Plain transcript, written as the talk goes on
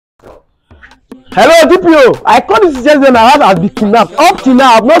Hello, DPO. I called this yesterday. My house has been kidnapped. Up to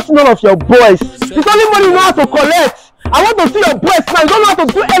now, I've not seen none of your boys. It's only money you know how to collect. I want to see your boys now. You don't know how to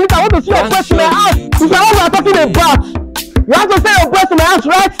do anything. I want to see your boys in my house. It's what we are talking about. You have to send your boys to my house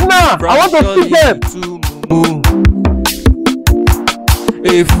right now. I want to see them.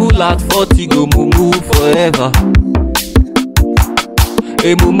 A fool at 40 go mumu forever.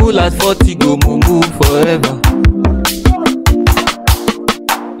 A mumu at 40 go mumu forever.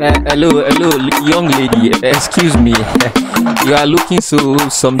 Hello, young lady. Excuse me. You are looking so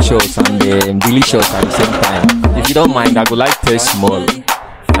sumptuous and delicious at the same time. If you don't mind, I would like to taste small.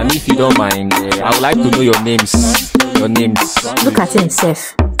 And if you don't mind, I would like to know your names. Your names. Look at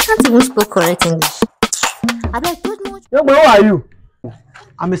himself. Can't even speak correct English. I beg, good morning. Yo, who are you?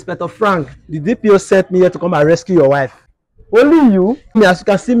 I'm Inspector Frank. The DPO sent me here to come and rescue your wife. Only you? As you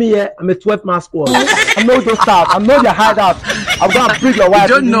can see me here, I'm a 12-man squad. I'm not your staff. I'm not your hideout. I'm going to bring your wife.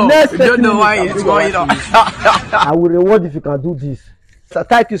 You don't know why it's going on. I will reward if you can do this. So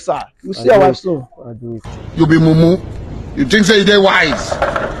thank you, sir. We'll see your wife soon. I'll do it. You be mumu. You think say you're wise. You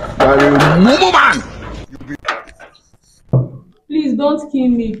are a mumu man. Please don't kill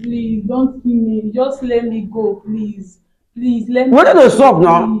me. Please don't kill me. Just let me go, please. Please let me. What did they stop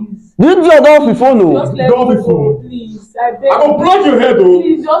now? Didn't you go before no? Just let me go, please. I beg. I will block your head, though.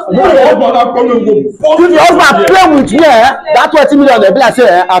 Please just If let me go. If your husband play with you, that 20 million they be like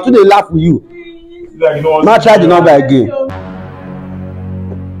say, I too dey laugh with you. Like, you know, Now try the number again.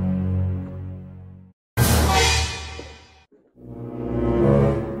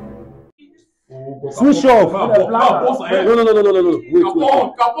 Switch off. No.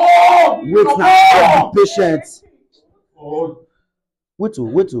 Wait now. Be patient. Wait.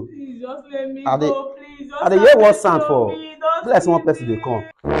 Please just let me go, please. Are they hear what sound for? Let one person they come.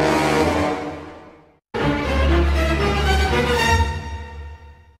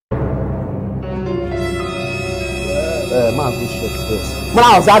 Man, go shit first. Man, I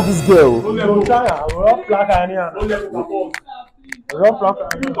was at this girl.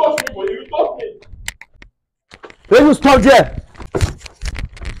 When you stop there,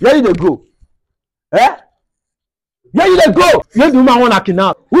 where you dey go? Eh? Where you dey go? Where the woman wanna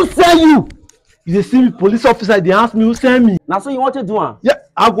kidnap? Who send you? You dey see me, police officer, they ask me who send me. Now so you want to do one? Yeah,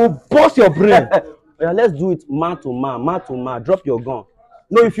 I go bust your brain. Yeah, let's do it man to man, man to man. Drop your gun.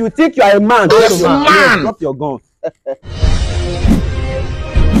 No, if you think you are a man, Yes, man. drop your gun.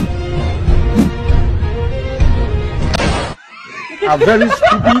 I'm very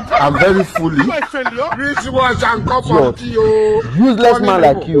stupid. I'm very foolish. This was a cup of tea. Useless man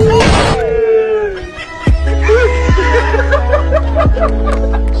like you.